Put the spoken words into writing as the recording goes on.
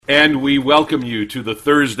And we welcome you to the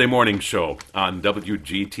Thursday morning show on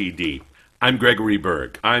WGTD. I'm Gregory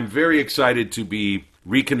Berg. I'm very excited to be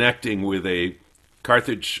reconnecting with a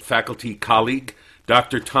Carthage faculty colleague,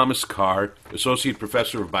 Dr. Thomas Carr, Associate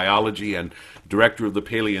Professor of Biology and Director of the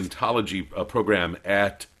Paleontology program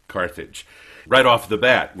at Carthage. Right off the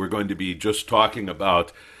bat, we're going to be just talking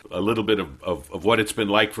about a little bit of what it's been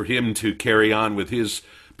like for him to carry on with his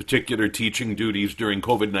particular teaching duties during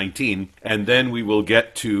COVID-19, and then we will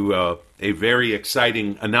get to a very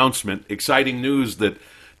exciting announcement, exciting news that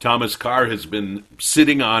Thomas Carr has been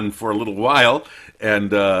sitting on for a little while,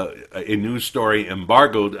 and a news story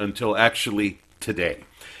embargoed until actually today.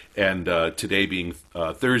 And today being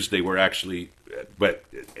Thursday, we're actually, but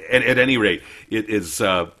at any rate, it is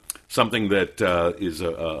something that is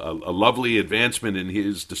a lovely advancement in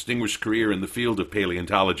his distinguished career in the field of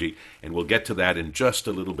paleontology, and we'll get to that in just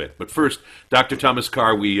a little bit. But first, Dr. Thomas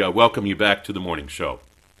Carr, we welcome you back to the morning show.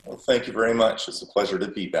 Well, thank you very much. It's a pleasure to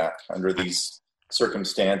be back under these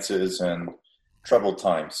circumstances and troubled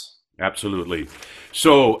times. Absolutely.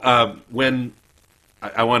 So when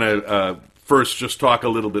I want to first just talk a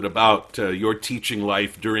little bit about your teaching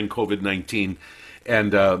life during COVID-19,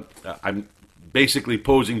 and I'm basically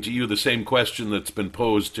posing to you the same question that's been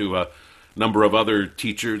posed to a number of other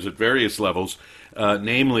teachers at various levels,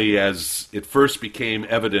 namely as it first became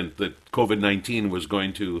evident that COVID-19 was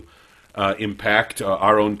going to impact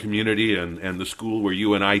our own community and the school where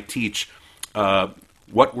you and I teach.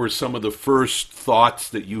 What were some of the first thoughts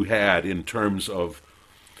that you had in terms of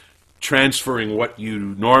transferring what you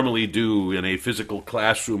normally do in a physical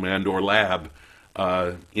classroom and or lab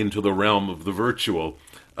into the realm of the virtual?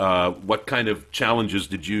 What kind of challenges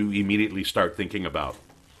did you immediately start thinking about?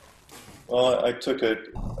 Well, I took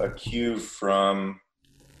a cue from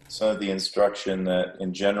some of the instruction that,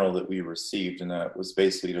 in general, that we received, and that was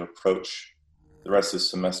basically to approach the rest of the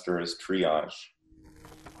semester as triage.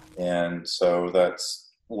 And so that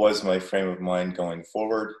was my frame of mind going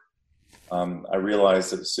forward. I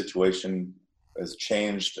realized that the situation has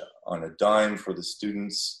changed on a dime for the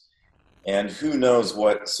students, and who knows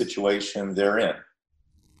what situation they're in.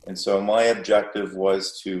 And so my objective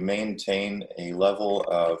was to maintain a level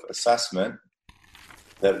of assessment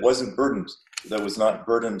that was not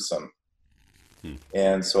burdensome.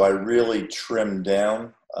 And so I really trimmed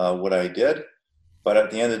down what I did. But at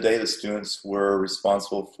the end of the day, the students were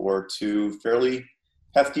responsible for 2 fairly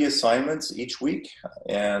hefty assignments each week,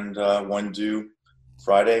 and one due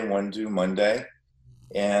Friday, one due Monday.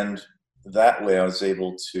 And that way I was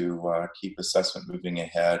able to keep assessment moving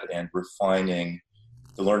ahead and refining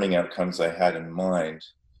the learning outcomes I had in mind.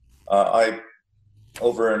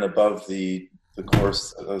 Over and above the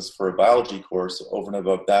course, that was for a biology course, over and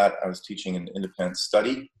above that, I was teaching an independent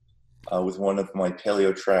study with one of my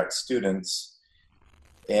PaleoTrack students,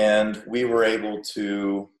 and we were able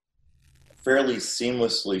to fairly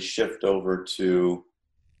seamlessly shift over to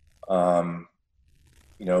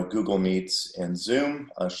Google Meets and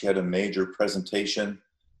Zoom. She had a major presentation,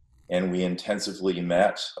 and we intensively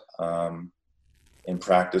met and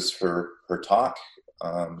practiced her talk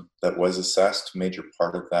that was assessed, major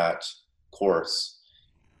part of that course.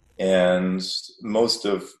 And most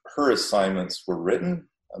of her assignments were written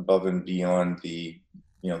above and beyond the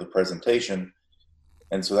presentation.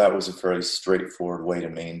 And so that was a fairly straightforward way to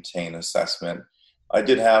maintain assessment. I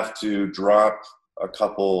did have to drop a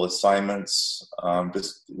couple assignments.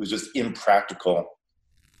 It was just impractical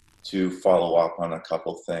to follow up on a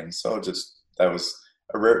couple things. So that was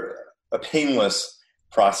a painless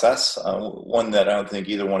process, one that I don't think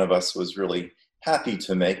either one of us was really happy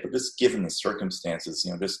to make, but just given the circumstances,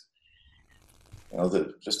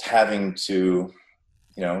 just having to,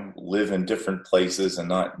 live in different places and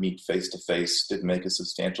not meet face to face did make a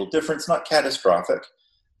substantial difference, not catastrophic,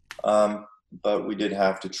 but we did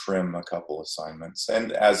have to trim a couple assignments.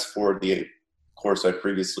 And as for the course I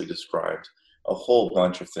previously described, a whole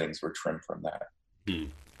bunch of things were trimmed from that.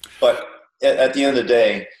 But at the end of the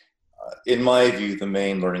day, in my view, the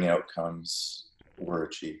main learning outcomes were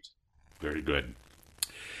achieved. Very good.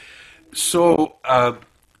 So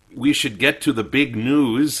we should get to the big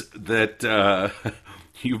news that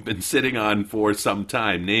you've been sitting on for some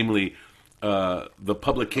time, namely the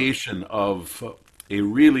publication of a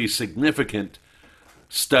really significant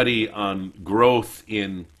study on growth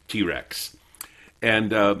in T-Rex.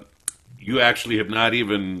 And you actually have not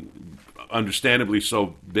even, understandably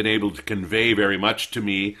so, been able to convey very much to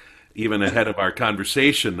me, even ahead of our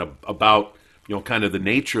conversation, about kind of the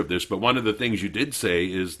nature of this. But one of the things you did say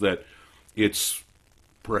is that it's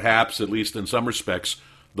perhaps, at least in some respects,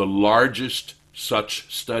 the largest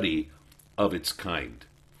such study of its kind.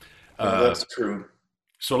 That's true.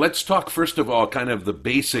 So let's talk first of all kind of the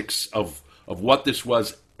basics of what this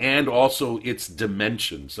was and also its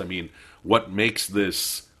dimensions. I mean, what makes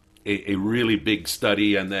this a really big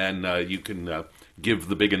study, and then you can give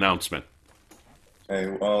the big announcement.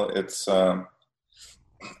 Okay, well, it's a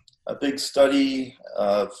big study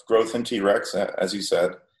of growth in T-Rex, as you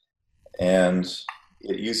said, and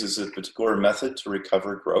it uses a particular method to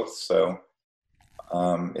recover growth. So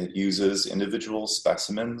it uses individual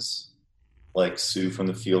specimens like Sue from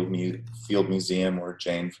the Field Museum or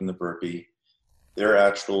Jane from the Burpee. They're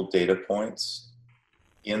actual data points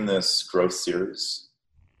in this growth series.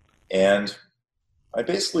 And I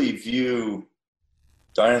basically view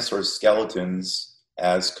dinosaur skeletons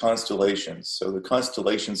as constellations. So the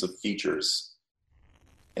constellations of features.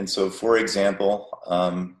 And so, for example,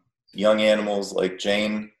 young animals like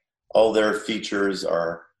Jane, all their features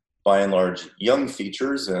are by and large young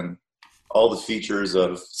features, and all the features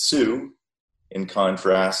of Sue, in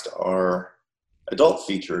contrast, are adult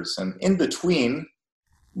features. And in between,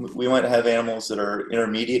 we might have animals that are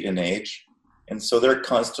intermediate in age, and so their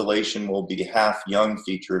constellation will be half young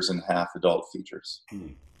features and half adult features.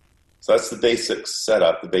 So that's the basic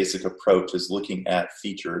setup. The basic approach is looking at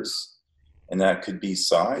features, and that could be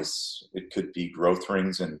size, it could be growth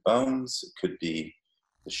rings and bones, it could be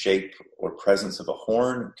the shape or presence of a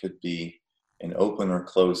horn, it could be an open or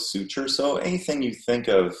closed suture. So anything you think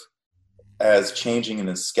of as changing in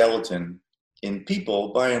a skeleton in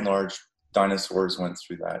people, by and large, dinosaurs went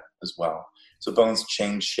through that as well. So bones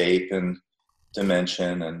change shape and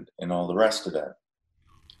dimension and all the rest of it.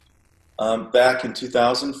 Back in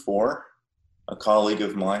 2004, a colleague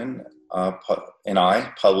of mine and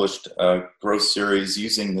I published a growth series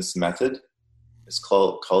using this method. It's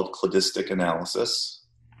called cladistic analysis.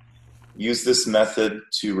 Use this method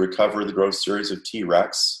to recover the growth series of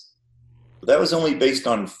T-Rex. But that was only based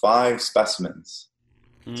on 5 specimens.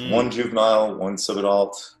 One juvenile, one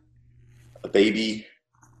subadult, a baby,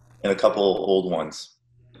 and a couple old ones.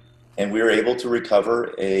 And we were able to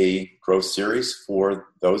recover a growth series for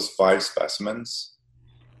those 5 specimens.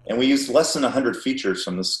 And we used less than 100 features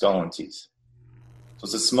from the skull and teeth. So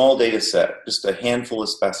it's a small data set, just a handful of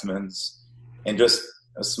specimens, and just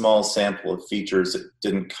a small sample of features that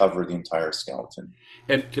didn't cover the entire skeleton.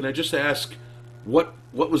 And can I just ask, what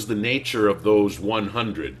was the nature of those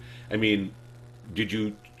 100? I mean, did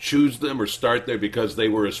you choose them or start there because they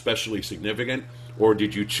were especially significant? Or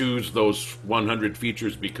did you choose those 100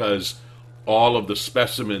 features because all of the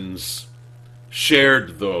specimens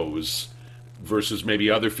shared those versus maybe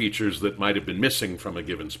other features that might have been missing from a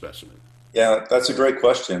given specimen? Yeah, that's a great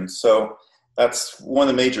question. So that's one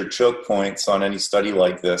of the major choke points on any study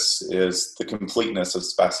like this is the completeness of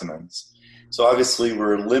specimens. So obviously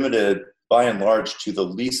we're limited by and large to the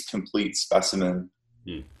least complete specimen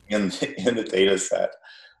in the data set.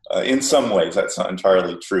 In some ways, that's not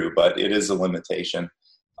entirely true, but it is a limitation.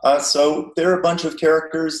 So there are a bunch of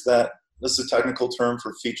characters that, this is a technical term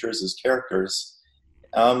for features as characters.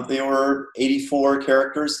 There were 84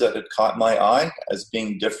 characters that had caught my eye as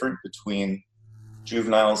being different between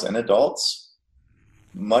juveniles and adults.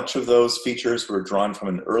 Much of those features were drawn from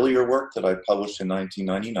an earlier work that I published in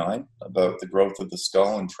 1999 about the growth of the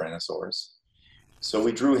skull in Tyrannosaurs. So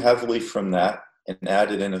we drew heavily from that and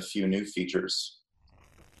added in a few new features.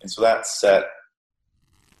 And so that set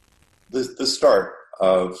the start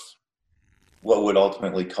of what would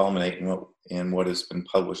ultimately culminate in what has been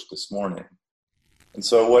published this morning. And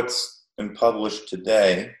so what's been published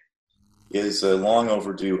today is a long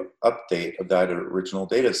overdue update of that original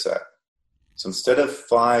data set. So instead of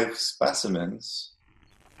 5 specimens,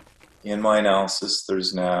 in my analysis,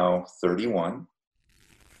 there's now 31.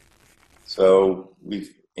 So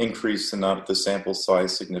we've increased the sample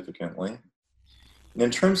size significantly. And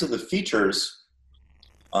in terms of the features,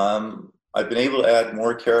 I've been able to add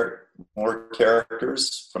more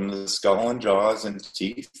characters from the skull and jaws and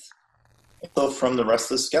teeth, and so from the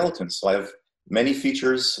rest of the skeleton. So I have many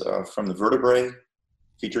features from the vertebrae,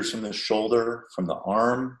 features from the shoulder, from the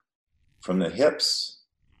arm, from the hips,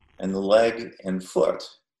 and the leg and foot.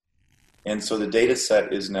 And so the data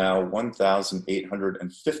set is now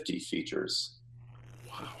 1,850 features.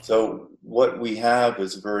 Wow. So what we have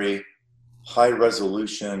is a very high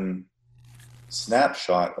resolution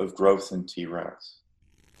snapshot of growth in T-Rex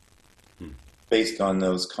based on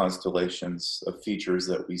those constellations of features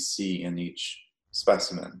that we see in each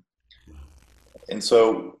specimen. And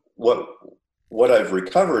so what I've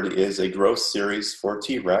recovered is a growth series for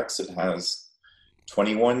T-Rex. It has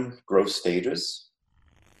 21 growth stages.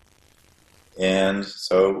 And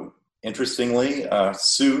so interestingly,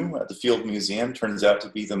 Sue at the Field Museum turns out to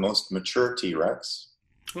be the most mature T-Rex.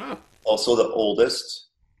 Wow. Also the oldest,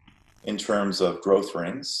 in terms of growth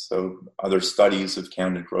rings. So other studies have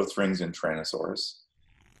counted growth rings in Tyrannosaurs.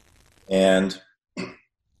 And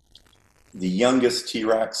the youngest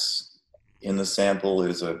T-Rex in the sample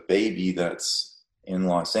is a baby that's in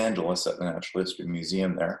Los Angeles at the Natural History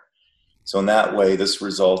Museum there. So in that way, this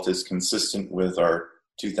result is consistent with our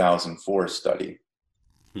 2004 study.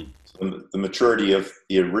 So the maturity of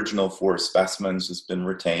the original 4 specimens has been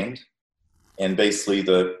retained, and basically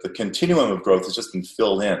the continuum of growth has just been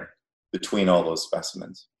filled in between all those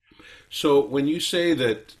specimens. So when you say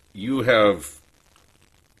that you have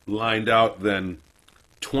lined out then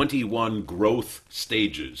 21 growth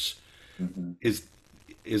stages, Mm-hmm.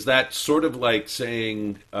 is that sort of like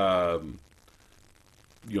saying, they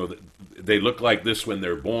look like this when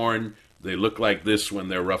they're born, they look like this when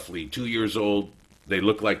they're roughly 2 years old, they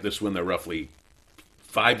look like this when they're roughly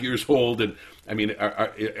 5 years old, and I mean,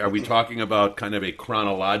 are we talking about kind of a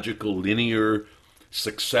chronological, linear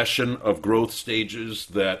succession of growth stages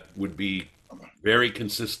that would be very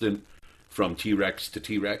consistent from T-Rex to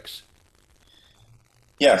T-Rex?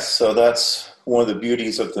 Yes, so that's one of the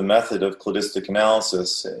beauties of the method of cladistic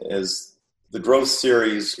analysis is the growth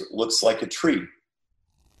series looks like a tree.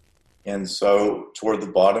 And so toward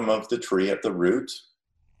the bottom of the tree at the root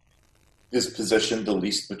is positioned the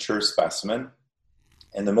least mature specimen.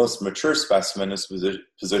 And the most mature specimen is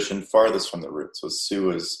positioned farthest from the root. So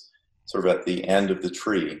Sue is sort of at the end of the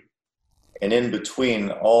tree. And in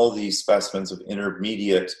between, all these specimens of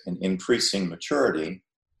intermediate and increasing maturity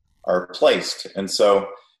are placed. And so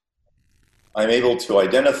I'm able to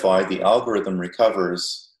identify, the algorithm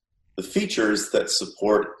recovers the features that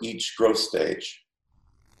support each growth stage.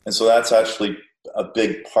 And so that's actually a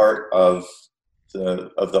big part of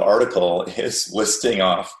the article, is listing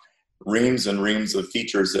off reams and reams of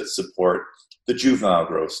features that support the juvenile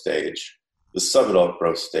growth stage, the subadult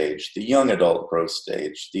growth stage, the young adult growth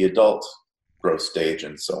stage, the adult growth stage,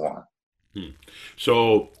 and so on.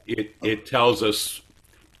 So it tells us,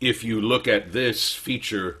 if you look at this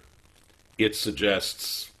feature, it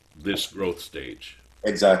suggests this growth stage.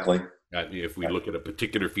 Exactly. If we look at a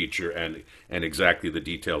particular feature and exactly the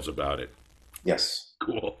details about it. Yes.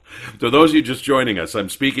 Cool. So those of you just joining us, I'm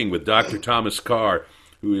speaking with Dr. Thomas Carr,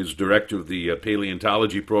 who is director of the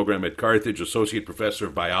paleontology program at Carthage, associate professor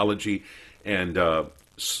of biology, and a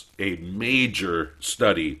major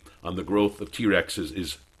study on the growth of T-Rexes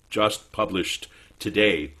is just published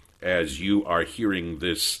today as you are hearing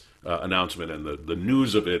this announcement, and the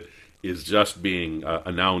news of it is just being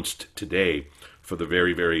announced today for the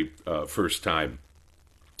very, very first time.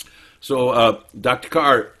 So, Dr.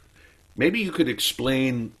 Carr, maybe you could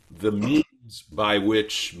explain the means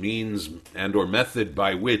and or method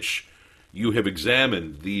by which you have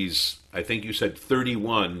examined these, I think you said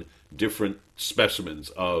 31 different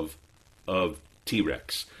specimens of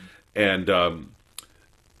T-Rex. And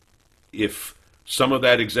if some of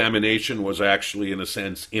that examination was actually, in a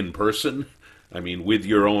sense, in person, I mean, with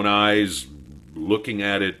your own eyes, looking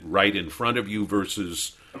at it right in front of you,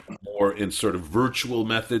 versus more in sort of virtual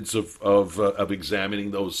methods of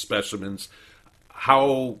examining those specimens.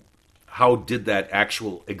 How did that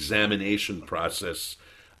actual examination process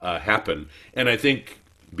happen? And I think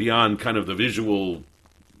beyond kind of the visual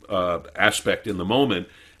aspect in the moment,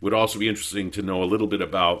 it would also be interesting to know a little bit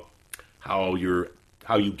about how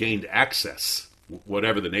you gained access,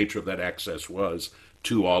 whatever the nature of that access was,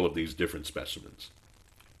 to all of these different specimens.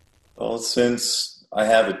 Well, since I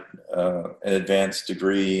have an advanced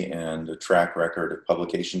degree and a track record of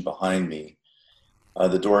publication behind me,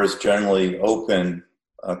 the door is generally open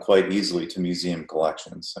quite easily to museum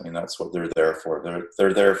collections. I mean, that's what they're there for.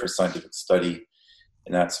 They're there for scientific study,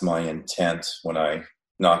 and that's my intent when I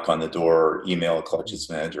knock on the door or email a collections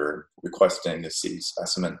manager requesting to see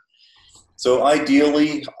specimen. So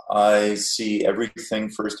ideally, I see everything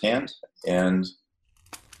firsthand, and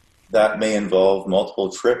that may involve multiple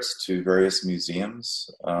trips to various museums.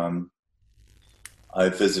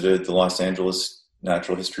 I've visited the Los Angeles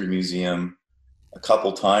Natural History Museum a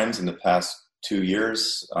couple times in the past 2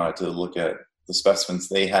 years to look at the specimens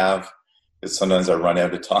they have, because sometimes I run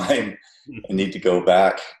out of time and need to go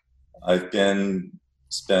back. I've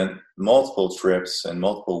spent multiple trips and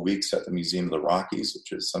multiple weeks at the Museum of the Rockies,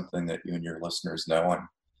 which is something that you and your listeners know.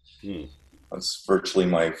 It's virtually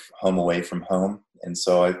my home away from home. And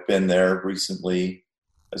so I've been there recently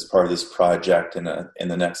as part of this project and in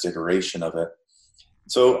the next iteration of it.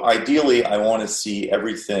 So ideally, I want to see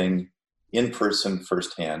everything in person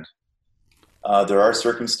firsthand. There are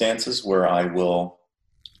circumstances where I will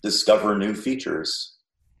discover new features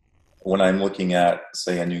when I'm looking at,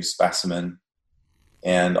 say, a new specimen,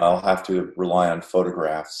 and I'll have to rely on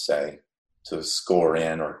photographs, say. to score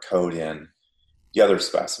in or code in the other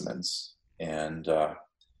specimens. And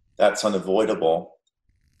that's unavoidable.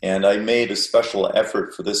 And I made a special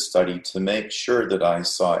effort for this study to make sure that I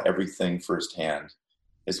saw everything firsthand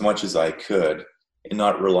as much as I could and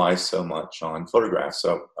not rely so much on photographs.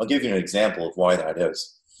 So I'll give you an example of why that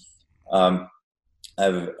is. I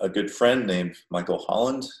have a good friend named Michael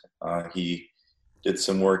Holland. He did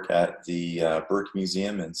some work at the Burke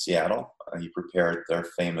Museum in Seattle. He prepared their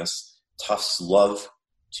famous Tufts Love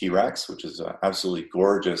T-Rex, which is an absolutely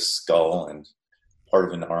gorgeous skull and part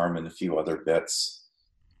of an arm and a few other bits.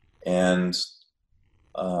 And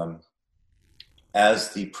as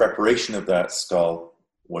the preparation of that skull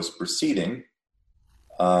was proceeding,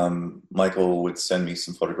 Michael would send me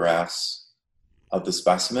some photographs of the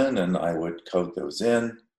specimen, and I would code those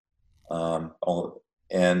in.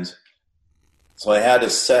 And so I had a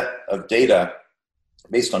set of data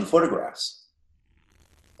based on photographs.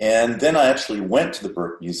 And then I actually went to the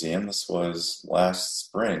Burke Museum. This was last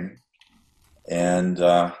spring, and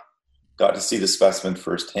got to see the specimen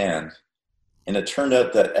firsthand. And it turned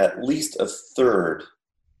out that at least a third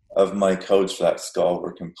of my codes for that skull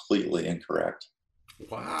were completely incorrect.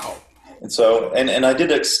 Wow. And so, and I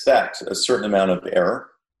did expect a certain amount of error.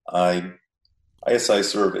 I guess I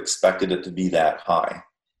sort of expected it to be that high.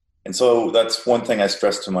 And so that's one thing I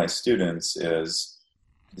stress to my students is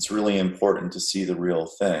it's really important to see the real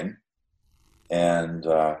thing. And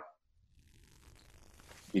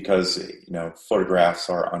because, you know, photographs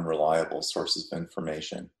are unreliable sources of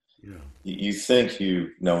information. Yeah. You think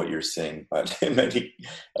you know what you're seeing, but maybe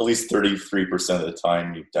at least 33% of the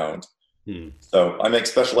time you don't. So I make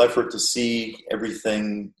special effort to see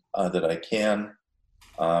everything that I can.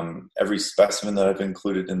 Every specimen that I've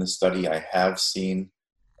included in the study, I have seen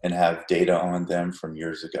and have data on them from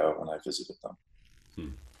years ago when I visited them.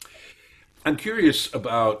 I'm curious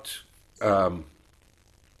about the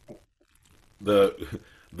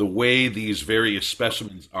way these various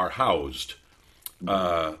specimens are housed.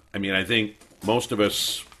 I mean, I think most of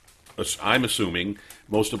us, I'm assuming,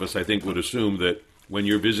 most of us, I think, would assume that when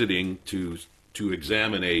you're visiting to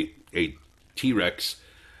examine a T-Rex,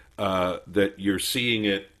 that you're seeing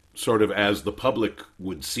it sort of as the public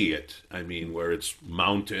would see it. I mean, where it's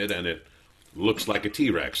mounted and it looks like a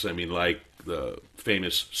T-Rex. I mean, like the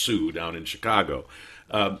famous Sue down in Chicago.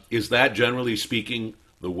 Is that, generally speaking,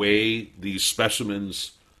 the way these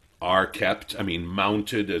specimens are kept? I mean,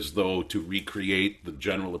 mounted as though to recreate the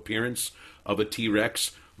general appearance of a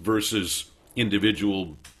T-Rex versus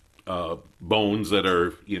individual bones that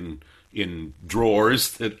are in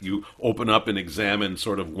drawers that you open up and examine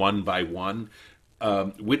sort of one by one.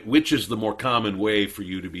 Which is the more common way for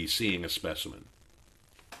you to be seeing a specimen?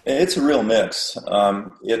 It's a real mix.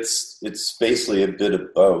 It's basically a bit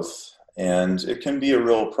of both, and it can be a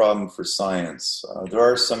real problem for science. There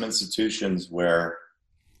are some institutions where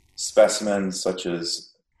specimens such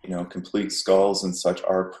as, you know, complete skulls and such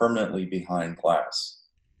are permanently behind glass.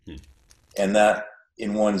 And that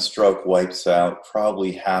in one stroke wipes out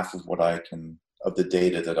probably half of of the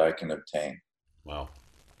data that I can obtain. Wow.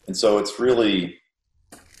 And so it's really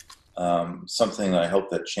something that I hope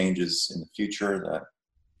that changes in the future,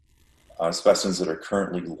 that specimens that are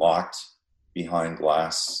currently locked behind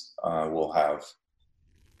glass will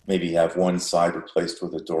maybe have one side replaced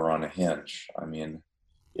with a door on a hinge. I mean,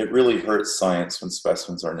 it really hurts science when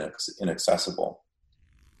specimens are inaccessible.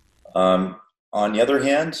 On the other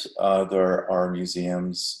hand, there are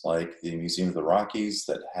museums like the Museum of the Rockies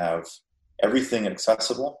that have everything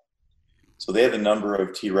accessible. So they have a number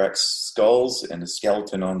of T-Rex skulls and a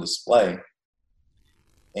skeleton on display.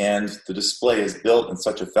 And the display is built in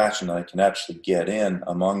such a fashion that I can actually get in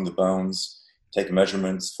among the bones, take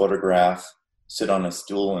measurements, photograph, sit on a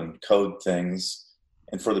stool and code things.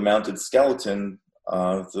 And for the mounted skeleton,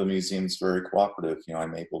 the museum's very cooperative. You know,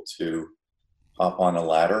 I'm able to hop on a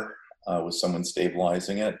ladder with someone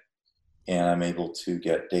stabilizing it, and I'm able to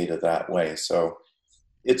get data that way. So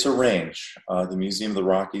it's a range. The Museum of the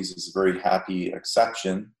Rockies is a very happy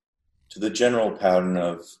exception to the general pattern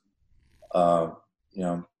of, you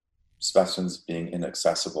know, specimens being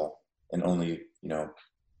inaccessible and only, you know,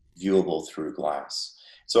 viewable through glass.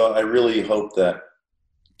 So I really hope that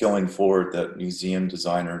going forward that museum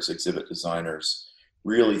designers, exhibit designers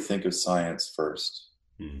really think of science first.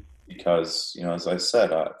 Because, you know, as I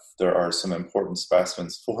said, there are some important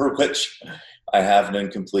specimens for which I have an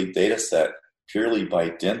incomplete data set purely by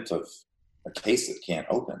dint of a case that can't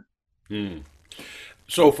open.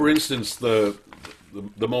 So, for instance, the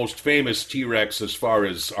most famous T-Rex, as far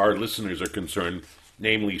as our listeners are concerned,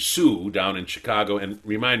 namely Sue down in Chicago, and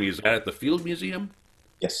remind me, is that at the Field Museum?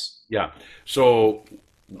 Yes. Yeah. So,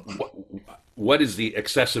 what is the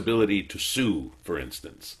accessibility to Sioux, for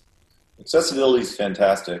instance? Accessibility is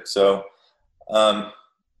fantastic. So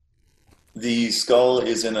the skull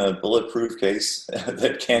is in a bulletproof case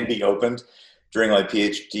that can be opened. During my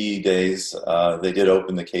PhD days, they did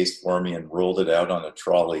open the case for me and rolled it out on a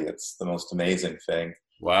trolley. It's the most amazing thing.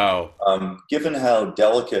 Wow. Given how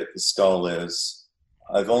delicate the skull is,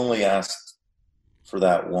 I've only asked for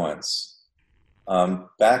that once.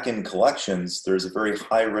 Back in collections, there's a very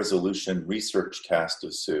high-resolution research cast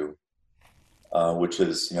of Sioux, which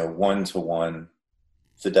is one-to-one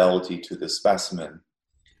fidelity to the specimen.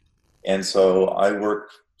 And so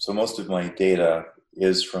so most of my data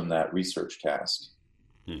is from that research cast.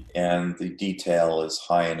 And the detail is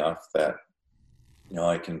high enough that,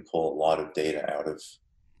 I can pull a lot of data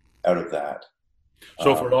out of that.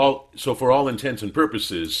 So for all intents and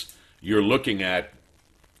purposes, you're looking at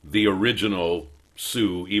the original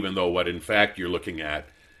Sioux, even though what in fact you're looking at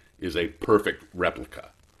is a perfect replica.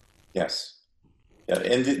 Yes. Yeah.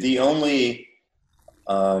 And the only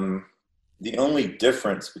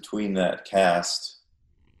difference between that cast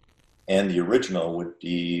and the original would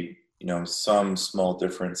be, some small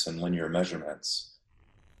difference in linear measurements.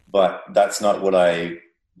 But that's not what I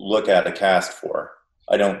look at a cast for.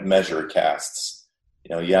 I don't measure casts.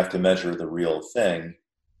 You have to measure the real thing.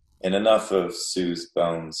 And enough of Sioux's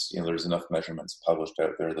bones, there's enough measurements published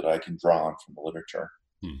out there that I can draw on from the literature.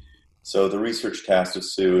 So the research cast of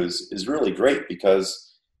Sioux is really great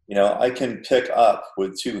because, I can pick up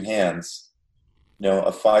with two hands,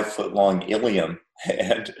 a 5-foot-long ilium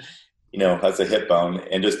and, has a hip bone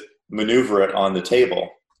and just maneuver it on the table.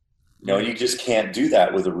 You just can't do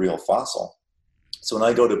that with a real fossil. So when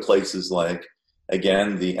I go to places like,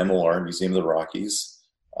 again, the MLR, Museum of the Rockies,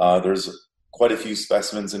 there's quite a few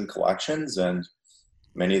specimens in collections, and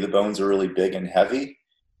many of the bones are really big and heavy,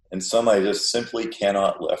 and some I just simply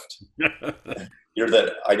cannot lift. Either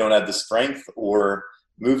that I don't have the strength, or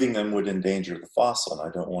moving them would endanger the fossil, and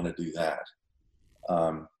I don't want to do that.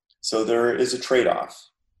 So there is a trade-off.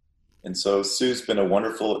 And so Sioux's been a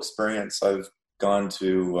wonderful experience. I've gone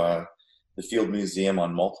to the Field Museum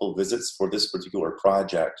on multiple visits for this particular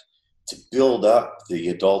project to build up the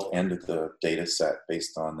adult end of the data set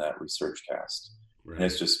based on that research cast. Right. And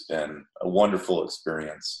it's just been a wonderful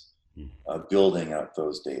experience building out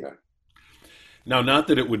those data. Now, not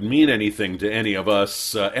that it would mean anything to any of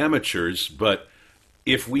us amateurs, but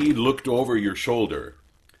if we looked over your shoulder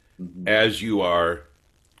as you are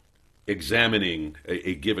examining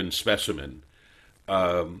a given specimen,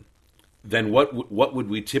 then what would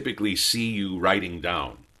we typically see you writing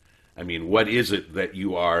down? I mean, what is it that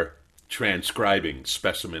you are transcribing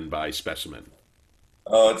specimen by specimen?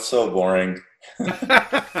 Oh, it's so boring.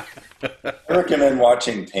 I recommend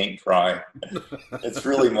watching paint dry. It's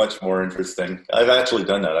really much more interesting. I've actually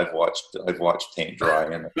done that. I've watched paint dry,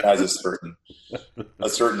 and it has a certain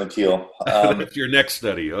appeal. That's your next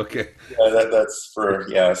study, okay? Yeah, that's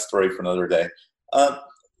a story for another day.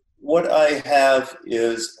 What I have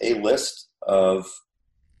is a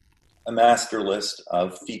master list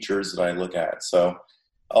of features that I look at. So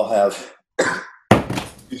I'll have,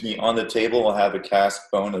 on the table, I'll have a cast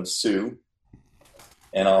bone of Sioux,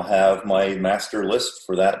 and I'll have my master list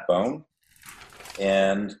for that bone,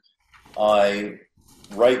 and I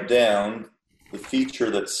write down the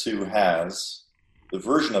feature that Sioux has, the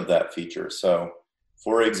version of that feature. So,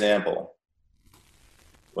 for example,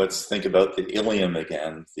 let's think about the ilium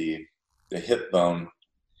again, the hip bone,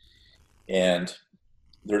 and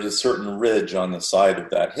there's a certain ridge on the side of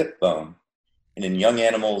that hip bone. And in young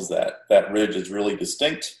animals, that ridge is really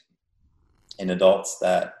distinct. In adults,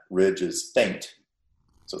 that ridge is faint.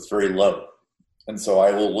 So it's very low. And so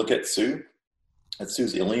I will look at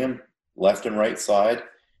Sioux's ilium, left and right side,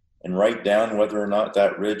 and write down whether or not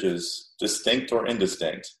that ridge is distinct or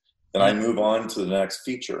indistinct. Then I move on to the next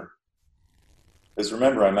feature. Because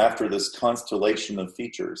remember, I'm after this constellation of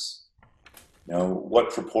features.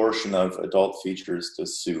 What proportion of adult features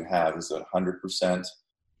does Sioux have? Is it 100%?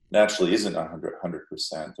 It actually isn't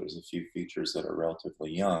 100%. There's a few features that are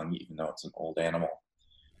relatively young, even though it's an old animal.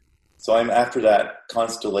 So I'm after that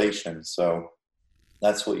constellation. So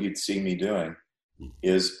that's what you'd see me doing,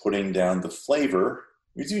 is putting down the flavor.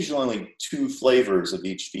 There's usually only 2 flavors of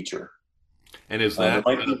each feature. And is that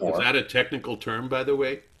a technical term, by the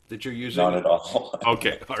way, that you're using? Not at all.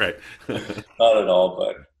 Okay, all right. Not at all,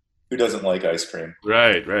 but who doesn't like ice cream?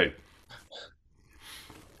 Right.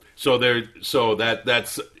 So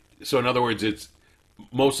in other words, it's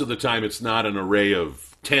most of the time it's not an array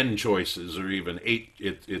of 10 choices or even 8.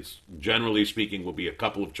 It's generally speaking will be a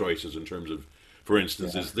couple of choices in terms of, for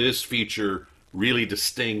instance, is this feature really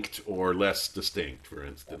distinct or less distinct, for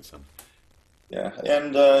instance? Yeah,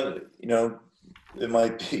 and it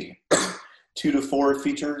might be 2 to 4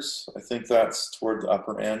 features. I think that's toward the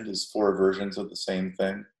upper end is 4 versions of the same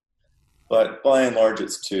thing. But by and large,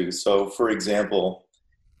 it's 2. So, for example,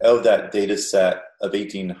 out of that data set of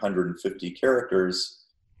 1,850 characters,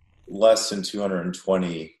 less than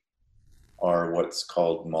 220 are what's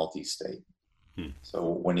called multi-state. So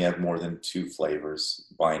when you have more than 2 flavors,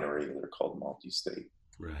 binary, they're called multi-state.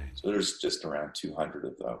 Right. So there's just around 200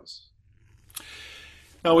 of those.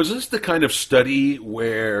 Now, is this the kind of study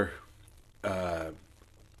where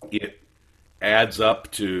it adds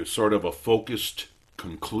up to sort of a focused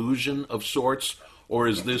conclusion of sorts, or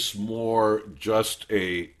is this more just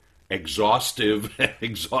a exhausting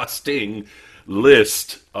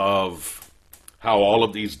list of how all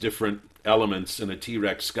of these different elements in a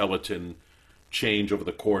T-Rex skeleton change over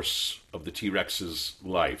the course of the T-Rex's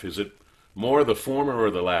life? Is it more the former or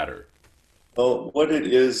the latter? Well, what it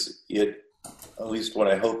is, at least what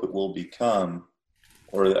I hope it will become,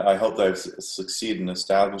 or I hope that I've succeeded in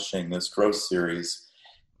establishing this growth series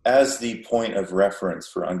as the point of reference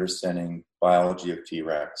for understanding biology of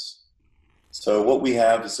T-Rex. So what we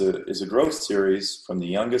have is a growth series from the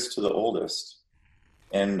youngest to the oldest,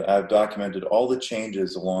 and I've documented all the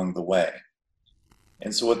changes along the way.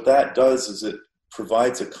 And so what that does is it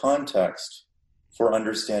provides a context for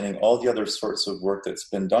understanding all the other sorts of work that's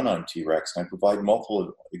been done on T-Rex, and I provide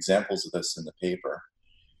multiple examples of this in the paper.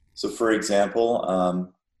 So for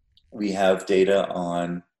example, we have data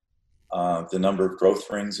on the number of growth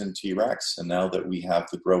rings in T-Rex, and now that we have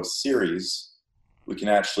the growth series, we can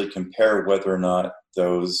actually compare whether or not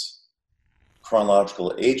those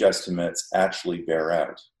chronological age estimates actually bear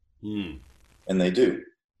out. And they do.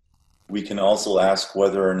 We can also ask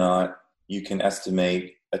whether or not you can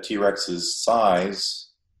estimate a T-Rex's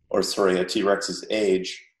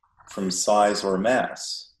age from size or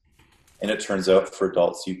mass. And it turns out for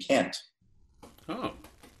adults you can't. Oh.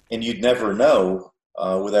 And you'd never know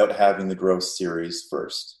without having the growth series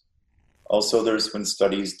first. Also, there's been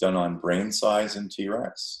studies done on brain size in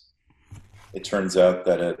T-Rex. It turns out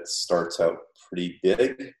that it starts out pretty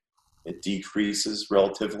big, it decreases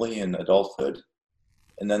relatively in adulthood,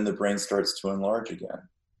 and then the brain starts to enlarge again.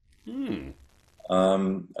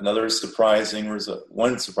 Another surprising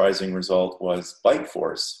result was bite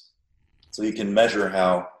force. So you can measure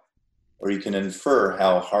you can infer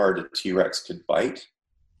how hard a T-Rex could bite,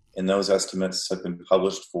 and those estimates have been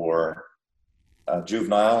published for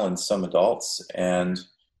juvenile and some adults, and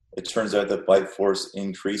it turns out that bite force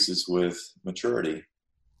increases with maturity,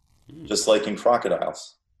 just like in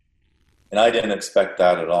crocodiles. And I didn't expect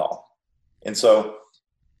that at all. And so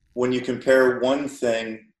when you compare one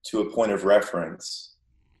thing to a point of reference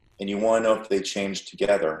and you want to know if they change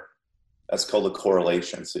together, that's called a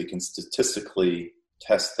correlation. So you can statistically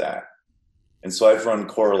test that. And so I've run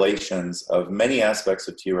correlations of many aspects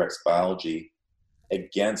of T-Rex biology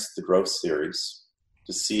against the growth series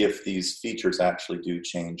to see if these features actually do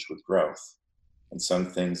change with growth. And some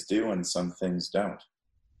things do and some things don't.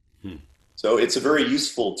 So it's a very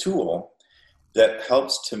useful tool that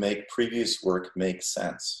helps to make previous work make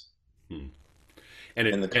sense in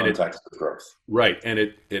the context of growth. Right, and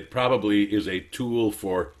it probably is a tool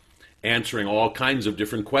for answering all kinds of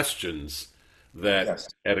different questions that, yes,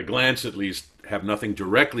 at a glance at least, have nothing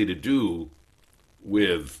directly to do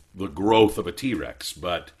with the growth of a T-Rex,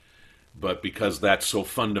 but because that's so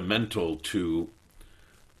fundamental to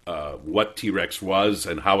what T-Rex was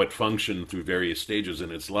and how it functioned through various stages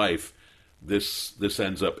in its life, this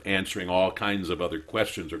ends up answering all kinds of other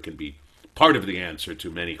questions, or can be part of the answer to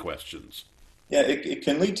many questions. Yeah, it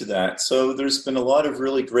can lead to that. So there's been a lot of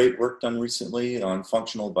really great work done recently on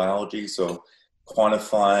functional biology, so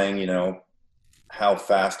quantifying, how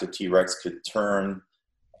fast a T-Rex could turn,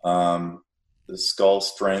 the skull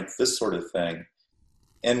strength, this sort of thing.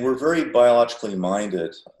 And we're very biologically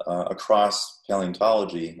minded across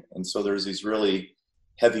paleontology. And so there's these really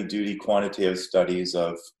heavy-duty quantitative studies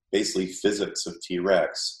of basically physics of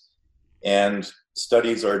T-Rex. And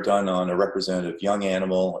studies are done on a representative young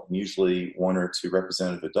animal, usually 1 or 2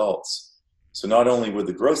 representative adults. So not only with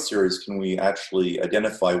the growth series can we actually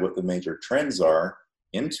identify what the major trends are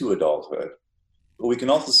into adulthood, but we can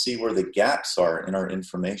also see where the gaps are in our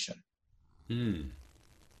information. And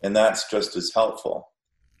that's just as helpful,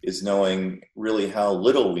 is knowing really how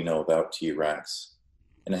little we know about T-Rex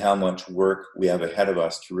and how much work we have ahead of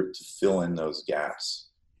us to fill in those gaps.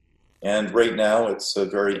 And right now it's a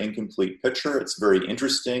very incomplete picture. It's a very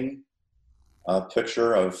interesting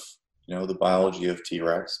picture of the biology of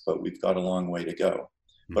T-Rex, but we've got a long way to go.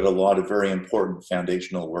 But a lot of very important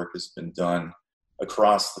foundational work has been done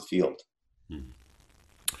across the field.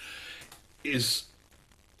 is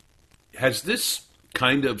has this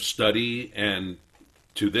kind of study and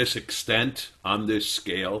to this extent on this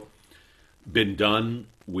scale been done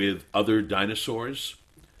with other dinosaurs,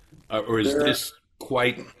 or is this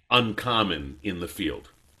quite uncommon in the field?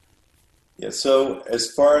 Yeah, so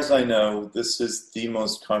as far as I know, this is the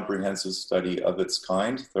most comprehensive study of its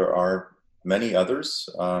kind. There are many others.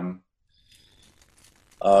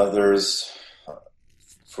 There's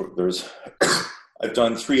I've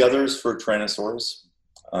done three others for Tyrannosaurs,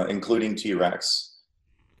 including T-Rex,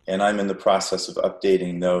 and I'm in the process of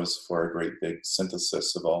updating those for a great big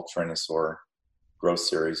synthesis of all Tyrannosaur growth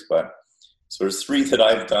series. But so there's three that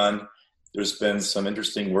I've done. There's been some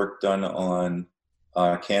interesting work done on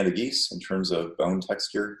Canada geese in terms of bone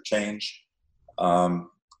texture change.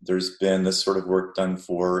 There's been this sort of work done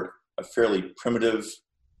for a fairly primitive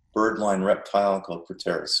birdline reptile called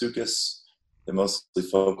Proterosuchus that mostly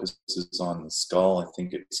focuses on the skull, I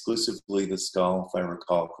think exclusively the skull, if I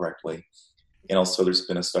recall correctly. And also there's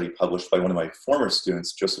been a study published by one of my former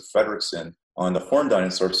students, Joseph Fredrickson, on the horned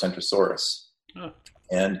dinosaur Centrosaurus. Oh.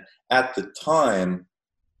 And at the time,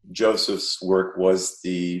 Joseph's work was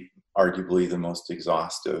arguably the most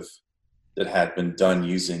exhaustive that had been done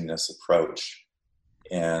using this approach.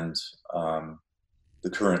 And the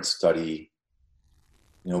current study,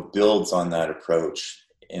 builds on that approach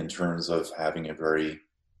in terms of having a very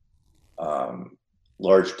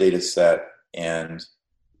large data set and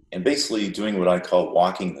basically doing what I call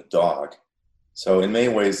walking the dog. So in many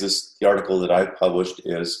ways, the article that I've published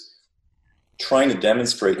is trying to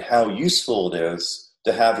demonstrate how useful it is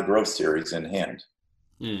to have a growth series in hand.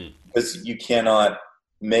 Because you cannot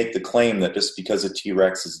make the claim that just because a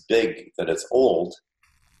T-Rex is big, that it's old,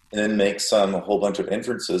 and then make a whole bunch of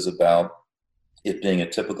inferences about it being a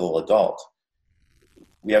typical adult.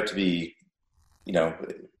 We have to be,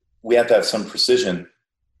 we have to have some precision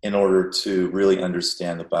in order to really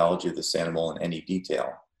understand the biology of this animal in any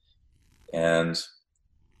detail. And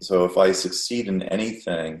so if I succeed in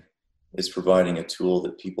anything, it's providing a tool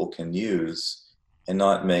that people can use and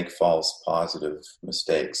not make false positive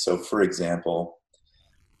mistakes. So for example,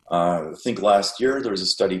 I think last year there was a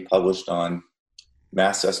study published on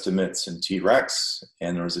mass estimates in T-Rex,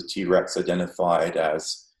 and there was a T-Rex identified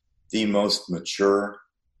as the most mature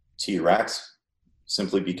T-Rex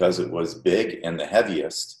simply because it was big and the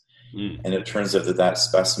heaviest. And it turns out that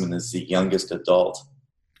specimen is the youngest adult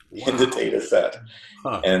in the data set.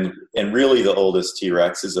 Huh. And really the oldest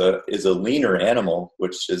T-Rex is a leaner animal,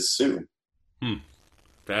 which is Sioux.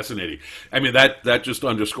 Fascinating. I mean, that just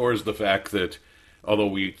underscores the fact that although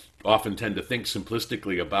we often tend to think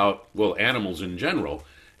simplistically about, animals in general,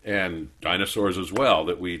 and dinosaurs as well,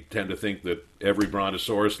 that we tend to think that every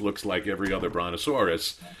brontosaurus looks like every other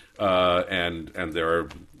brontosaurus, and there are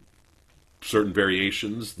certain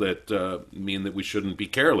variations that mean that we shouldn't be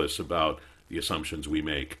careless about the assumptions we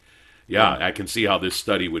make. Yeah, I can see how this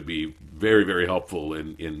study would be very, very helpful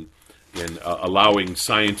in allowing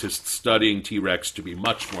scientists studying T-Rex to be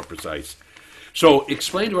much more precise. So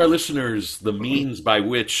explain to our listeners the means by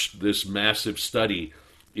which this massive study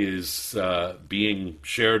is being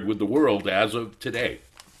shared with the world as of today.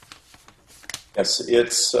 Yes,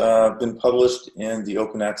 it's been published in the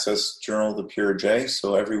open access journal, the Peerage,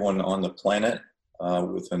 so everyone on the planet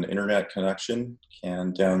with an internet connection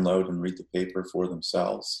can download and read the paper for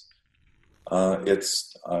themselves. I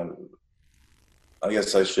guess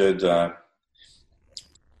I should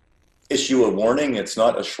issue a warning. It's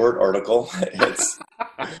not a short article. It's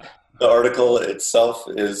the article itself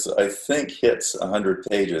hits 100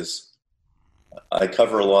 pages. I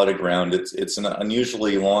cover a lot of ground. It's an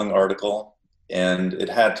unusually long article, and it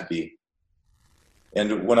had to be.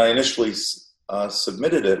 And when I initially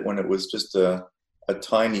submitted it, when it was just a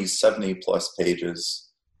tiny 70 plus pages,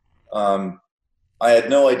 I had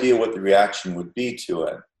no idea what the reaction would be to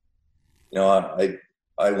it.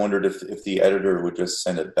 I wondered if the editor would just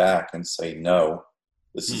send it back and say, no,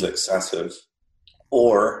 this is excessive.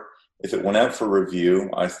 Or if it went out for review,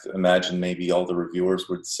 I imagine maybe all the reviewers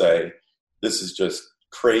would say, this is just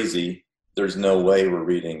crazy. There's no way we're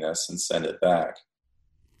reading this, and send it back.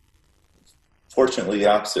 Fortunately, the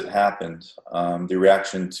opposite happened. The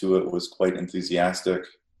reaction to it was quite enthusiastic.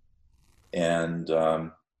 And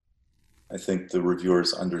I think the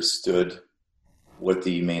reviewers understood what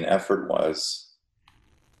the main effort was.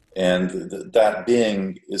 And that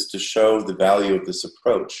being is to show the value of this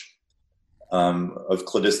approach of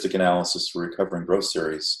cladistic analysis for recovering growth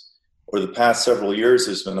series. Over the past several years,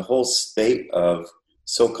 there's been a whole spate of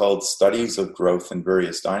so-called studies of growth in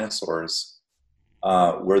various dinosaurs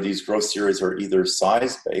where these growth series are either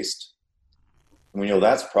size-based And we know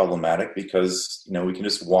that's problematic because, we can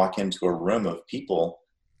just walk into a room of people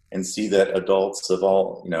and see that adults of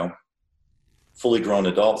all, fully grown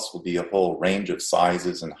adults will be a whole range of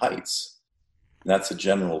sizes and heights. And that's a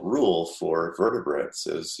general rule for vertebrates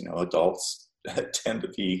is, adults tend to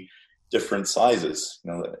be different sizes,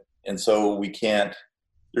 and so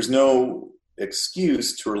there's no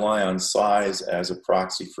excuse to rely on size as a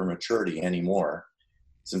proxy for maturity anymore,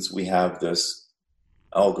 since we have this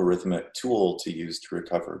algorithmic tool to use to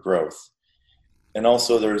recover growth. And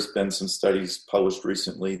also there's been some studies published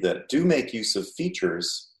recently that do make use of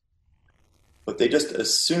features, but they just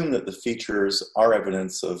assume that the features are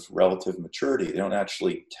evidence of relative maturity. They don't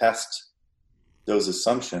actually test those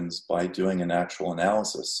assumptions by doing an actual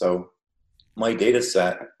analysis. So my data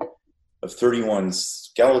set of 31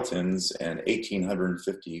 skeletons and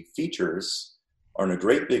 1,850 features are in a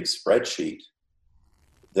great big spreadsheet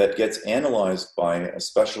that gets analyzed by a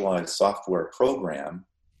specialized software program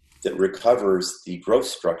that recovers the growth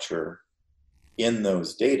structure in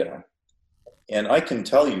those data. And I can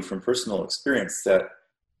tell you from personal experience that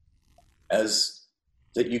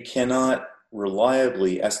you cannot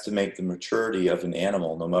reliably estimate the maturity of an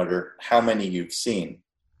animal no matter how many you've seen.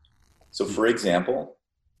 So for example,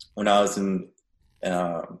 when I was in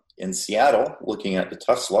Seattle looking at the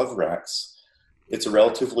Tufts Love Rex, it's a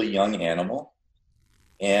relatively young animal,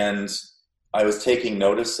 and I was taking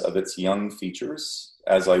notice of its young features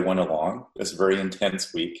as I went along. It was a very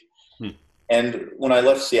intense week. And when I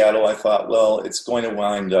left Seattle, I thought, well, it's going to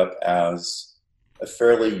wind up as a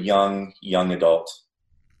fairly young adult.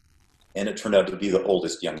 And it turned out to be the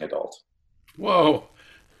oldest young adult. Whoa.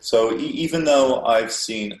 So even though I've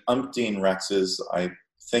seen umpteen Rexes, I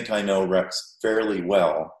think I know Rex fairly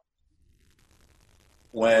well.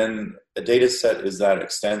 When a data set is that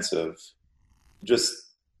extensive,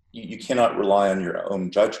 you cannot rely on your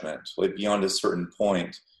own judgment. Like beyond a certain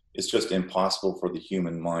point, it's just impossible for the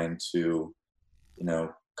human mind to,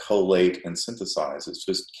 collate and synthesize. It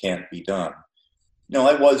just can't be done.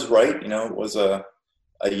 I was right. It was a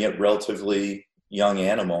relatively young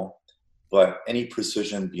animal, but any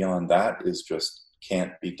precision beyond that is just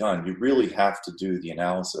can't be done. You really have to do the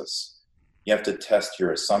analysis. You have to test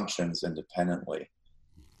your assumptions independently.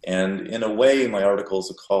 And in a way, my article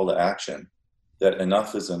is a call to action that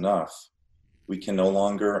enough is enough. We can no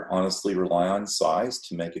longer honestly rely on size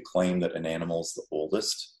to make a claim that an animal is the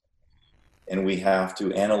oldest. And we have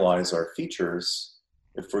to analyze our features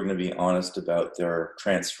if we're going to be honest about their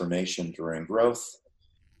transformation during growth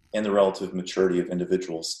and the relative maturity of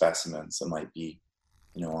individual specimens that might be,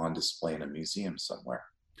 on display in a museum somewhere.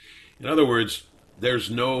 In other words,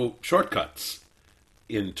 there's no shortcuts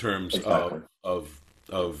in terms Exactly.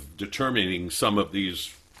 of determining some of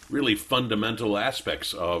these really fundamental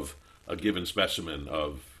aspects of a given specimen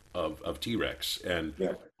of T-Rex, and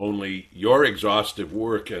only your exhaustive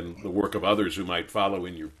work and the work of others who might follow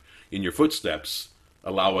in your footsteps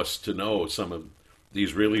allow us to know some of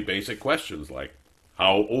these really basic questions, like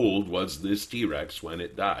how old was this T-Rex when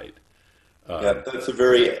it died? That's a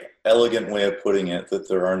very elegant way of putting it, that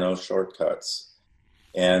there are no shortcuts.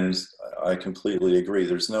 And I completely agree.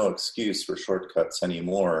 There's no excuse for shortcuts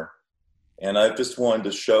anymore. And I've just wanted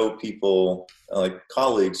to show people, like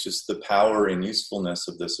colleagues, just the power and usefulness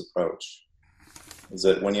of this approach. Is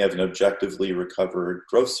that when you have an objectively recovered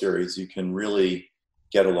growth series, you can really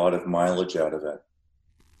get a lot of mileage out of it.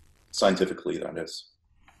 Scientifically, that is.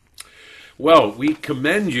 Well, we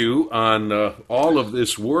commend you on all of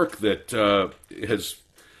this work that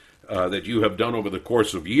that you have done over the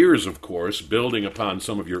course of years, of course, building upon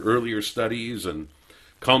some of your earlier studies and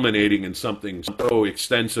culminating in something so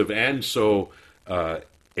extensive and so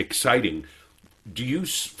exciting. Do you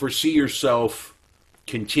foresee yourself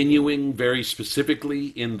continuing very specifically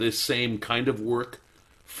in this same kind of work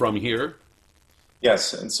from here?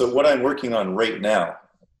 Yes, and so what I'm working on right now,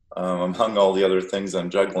 among all the other things I'm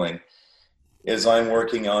juggling, is I'm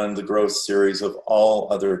working on the growth series of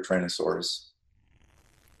all other Tyrannosaurs.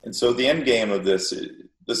 And so the end game of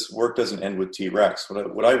this work doesn't end with T-Rex.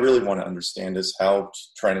 What I really want to understand is how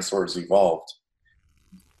Tyrannosaurs evolved.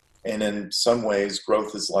 And in some ways,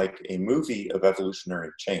 growth is like a movie of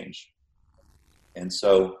evolutionary change. And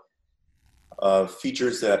so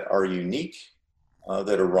features that are unique,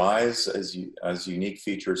 that arise as unique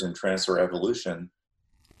features in Tyrannosaur evolution,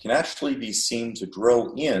 can actually be seen to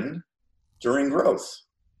grow in during growth.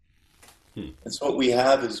 And so what we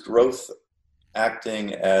have is growth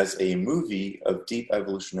acting as a movie of deep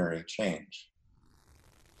evolutionary change.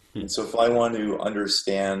 And so if I want to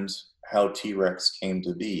understand how T-Rex came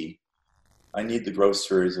to be, I need the growth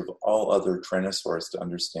series of all other Tyrannosaurs to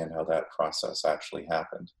understand how that process actually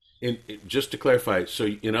happened. Just to clarify, so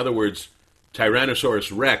in other words,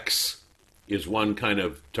 Tyrannosaurus rex is one kind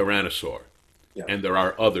of tyrannosaur, Yeah. and there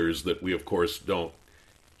are others that we, of course, don't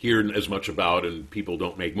hear as much about, and people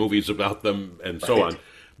don't make movies about them, and so Right. on.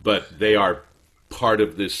 But they are part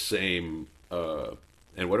of this same.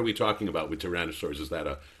 And what are we talking about with tyrannosaurs? Is that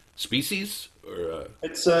a species or?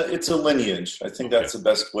 It's a lineage. I think Okay. that's the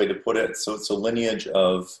best way to put it. So it's a lineage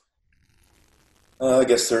of, I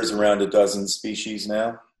guess there's around a dozen species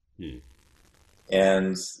now, Hmm.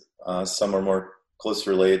 and some are more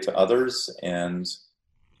closely related to others. And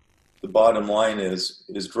the bottom line is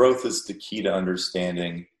growth is the key to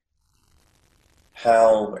understanding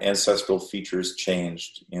how ancestral features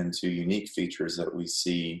changed into unique features that we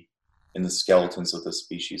see in the skeletons of the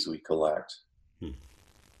species we collect. Hmm.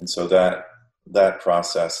 And so that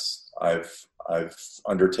process I've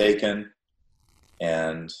undertaken,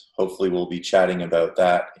 and hopefully we'll be chatting about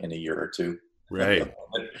that in a year or two Right.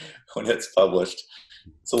 when it's published.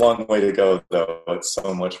 It's a long way to go, though. It's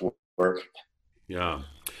so much work. Yeah.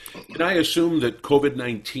 Can I assume that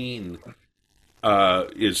COVID-19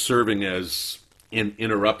 is serving as an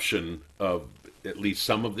interruption of at least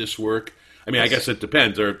some of this work? I mean, I guess it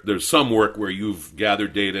depends. There's some work where you've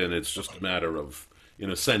gathered data and it's just a matter of, in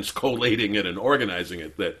a sense, collating it and organizing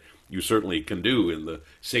it that you certainly can do in the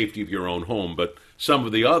safety of your own home. But some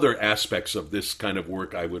of the other aspects of this kind of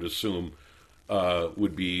work, I would assume,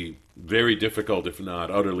 would be very difficult, if not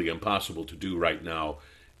utterly impossible, to do right now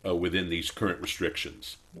within these current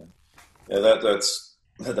restrictions. Yeah,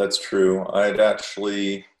 that's true. I'd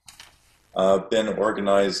actually been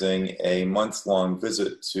organizing a month-long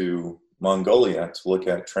visit to Mongolia to look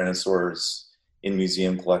at Tyrannosaurs in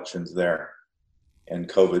museum collections there, and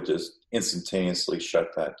COVID just instantaneously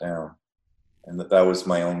shut that down. And that was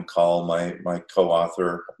my own call. My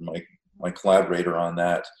co-author, my collaborator on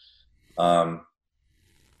that,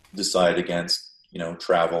 decided against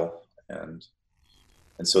travel, and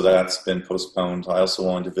so that's been postponed. I also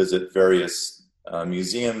wanted to visit various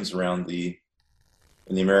museums around in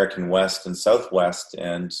the American West and Southwest,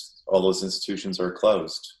 and all those institutions are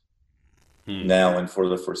closed now and for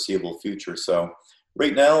the foreseeable future. So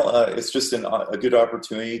right now, it's just a good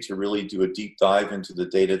opportunity to really do a deep dive into the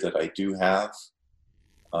data that I do have,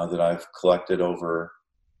 that I've collected over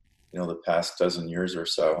the past dozen years or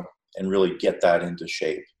so, and really get that into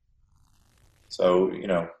shape. So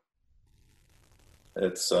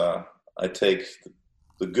it's I take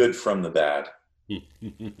the good from the bad.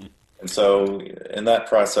 And so, and that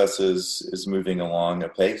process is moving along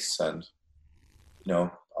apace, and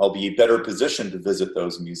I'll be better positioned to visit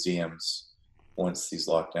those museums once these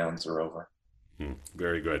lockdowns are over.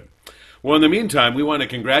 Very good. Well, in the meantime, we want to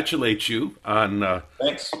congratulate you on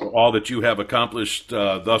Thanks. all that you have accomplished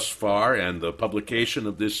thus far and the publication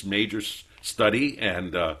of this major study.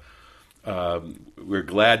 And we're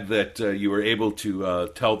glad that you were able to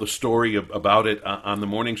tell the story about it on the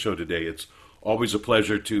morning show today. It's always a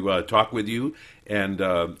pleasure to talk with you, and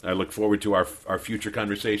I look forward to our future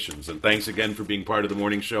conversations. And thanks again for being part of the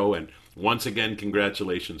morning show, and once again,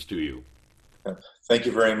 congratulations to you. Thank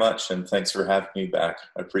you very much, and thanks for having me back.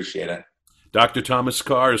 I appreciate it. Dr. Thomas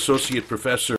Carr, Associate Professor